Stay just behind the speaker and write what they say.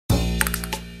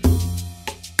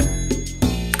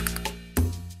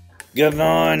Good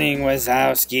morning,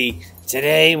 Wazowski.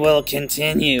 Today we'll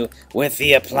continue with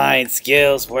the Applied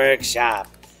Skills Workshop.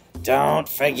 Don't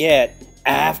forget,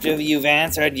 after you've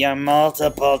answered your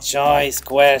multiple choice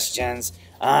questions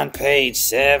on page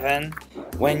 7,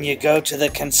 when you go to the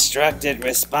constructed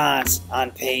response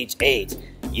on page 8,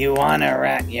 you want to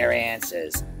write your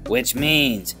answers, which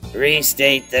means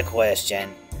restate the question,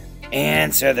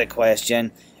 answer the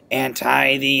question, and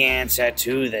tie the answer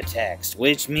to the text,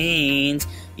 which means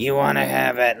you want to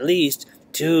have at least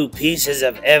 2 pieces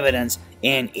of evidence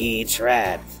in each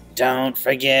rad. Don't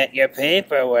forget your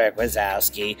paperwork,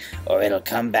 Wazowski, or it'll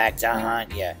come back to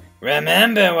haunt you.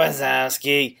 Remember,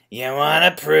 Wazowski, you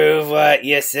want to prove what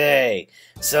you say,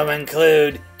 so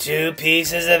include 2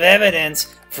 pieces of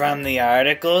evidence from the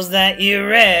articles that you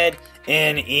read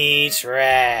in each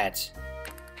rad.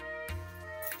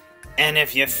 And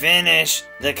if you finish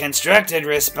the constructed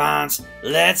response,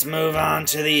 let's move on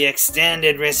to the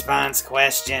extended response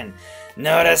question.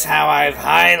 Notice how I've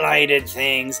highlighted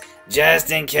things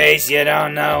just in case you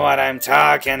don't know what I'm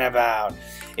talking about.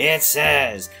 It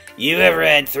says, you have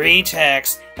read 3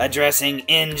 texts addressing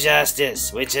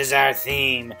injustice, which is our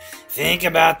theme. Think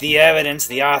about the evidence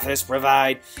the authors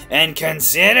provide and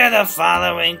consider the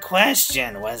following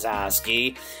question,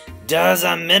 Wazowski. Does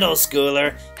a middle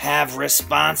schooler have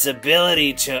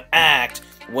responsibility to act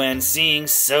when seeing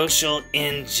social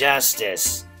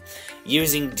injustice?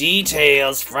 Using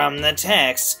details from the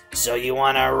text, so you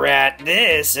want to rat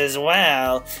this as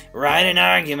well. Write an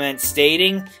argument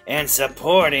stating and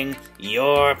supporting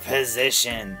your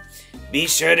position. Be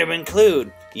sure to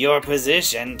include your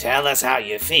position, tell us how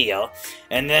you feel,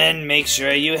 and then make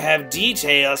sure you have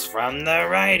details from the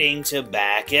writing to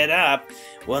back it up.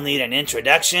 We'll need an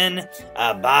introduction,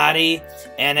 a body,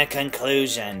 and a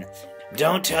conclusion.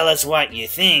 Don't tell us what you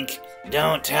think.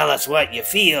 Don't tell us what you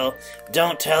feel.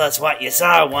 Don't tell us what you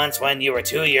saw once when you were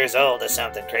 2 years old or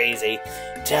something crazy.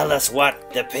 Tell us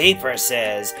what the paper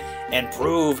says, and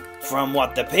prove from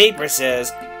what the paper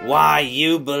says why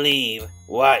you believe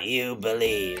what you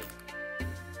believe.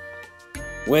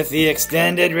 With the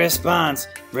extended response,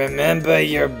 remember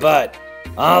your butt.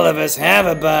 All of us have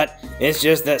a butt, it's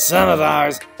just that some of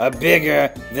ours are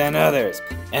bigger than others.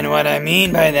 And what I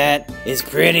mean by that is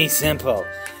pretty simple.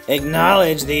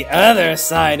 Acknowledge the other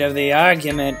side of the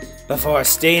argument before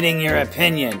stating your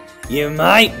opinion. You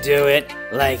might do it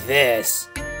like this.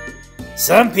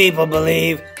 Some people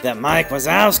believe that Mike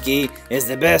Wazowski is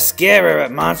the best scarer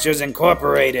at Monsters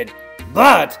Incorporated,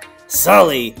 but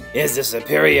Sully is the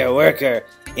superior worker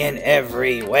in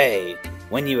every way.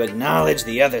 When you acknowledge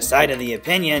the other side of the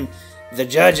opinion, the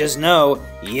judges know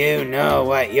you know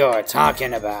what you're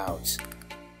talking about.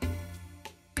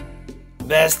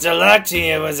 Best of luck to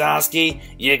you, Wazowski.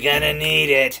 You're gonna need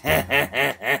it.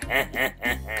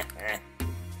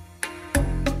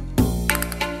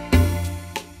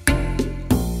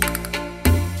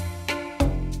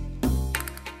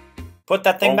 Put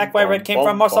that thing back where it came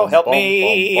from, or so help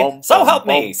me. So help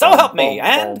me,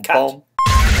 and cut.